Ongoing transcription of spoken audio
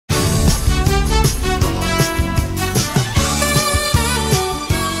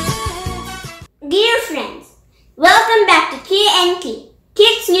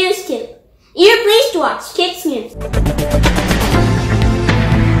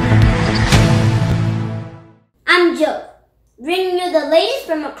latest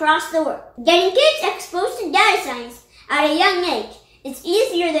from across the world. Getting kids exposed to data science at a young age is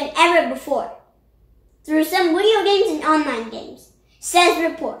easier than ever before through some video games and online games, says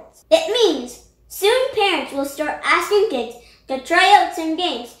reports. It means soon parents will start asking kids to try out some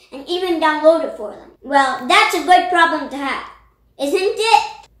games and even download it for them. Well, that's a good problem to have, isn't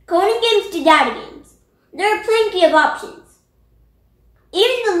it? Coding games to data games. There are plenty of options.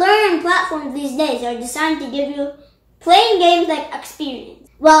 Even the learning platforms these days are designed to give you playing games like experience.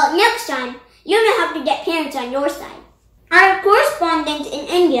 Well, next time, you don't have to get parents on your side. Our correspondent in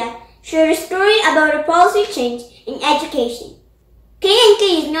India shared a story about a policy change in education.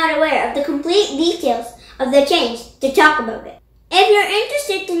 K&K is not aware of the complete details of the change to talk about it. If you're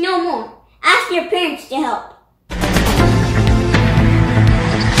interested to know more, ask your parents to help.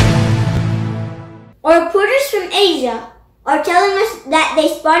 Our reporters from Asia are telling us that they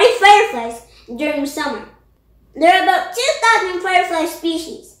spotted fireflies during summer. There are about 2,000 firefly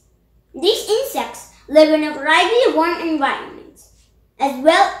species. These insects live in a variety of warm environments, as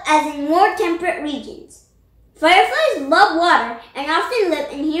well as in more temperate regions. Fireflies love water and often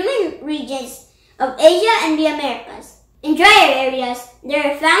live in humid regions of Asia and the Americas. In drier areas, they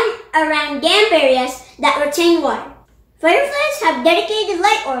are found around damp areas that retain water. Fireflies have dedicated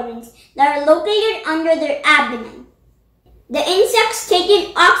light organs that are located under their abdomen. The insects take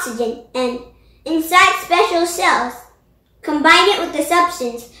in oxygen and, inside special cells, combine it with a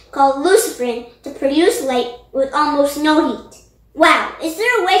substance called luciferin to produce light with almost no heat. Wow, is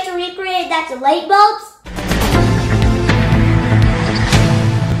there a way to recreate that to light bulbs?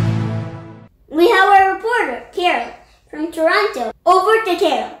 We have our reporter, Karol, from Toronto. Over to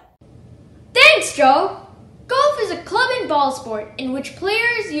Karol. Thanks, Jove! Golf is a club and ball sport in which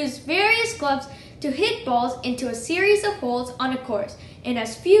players use various clubs to hit balls into a series of holes on a course in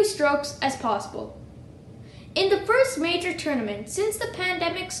as few strokes as possible. In the first major tournament since the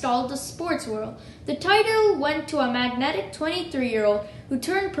pandemic stalled the sports world, the title went to a magnetic 23-year-old who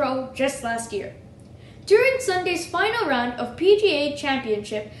turned pro just last year. During Sunday's final round of PGA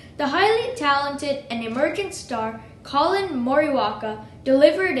Championship, the highly talented and emerging star Colin Moriwaka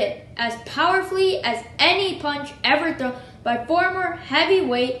delivered it as powerfully as any punch ever thrown by former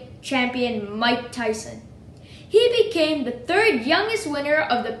heavyweight champion Mike Tyson. He became the third youngest winner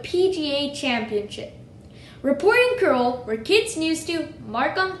of the PGA Championship. Reporting Karol for Kids News 2,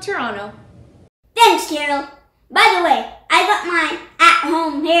 Markham, Toronto. Thanks, Karol. By the way, I got my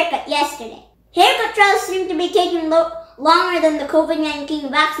at-home haircut yesterday. Haircut trials seem to be taking longer than the COVID-19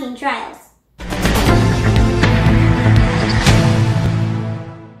 vaccine trials.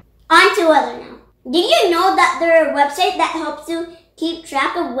 On to weather now. Did you know that there are websites that helps you keep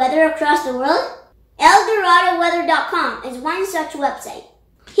track of weather across the world? ElDoradoWeather.com is one such website.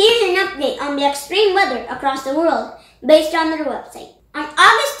 Here's an update on the extreme weather across the world based on their website. On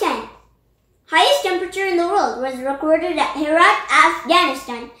August 10th, highest temperature in the world was recorded at Herat,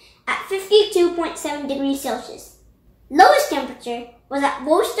 Afghanistan at 52.7 degrees Celsius. Lowest temperature was at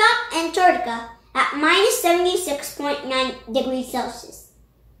Vostok, Antarctica at minus 76.9 degrees Celsius.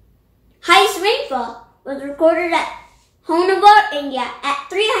 Highest rainfall was recorded at Honavar, India at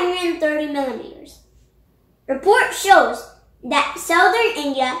 330 millimeters. Report shows that southern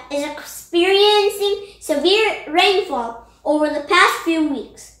India is experiencing severe rainfall over the past few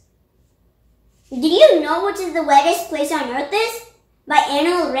weeks. Did you know which is the wettest place on earth is? By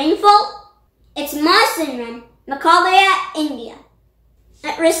annual rainfall? It's Mawsynram, Meghalaya, India.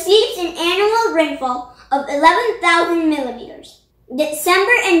 It receives an annual rainfall of 11,000 millimeters.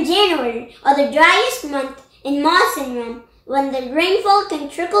 December and January are the driest months in Mawsynram when the rainfall can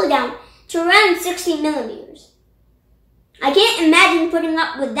trickle down to around 60 millimeters. I can't imagine putting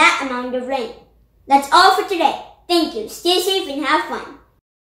up with that amount of rain. That's all for today. Thank you. Stay safe and have fun.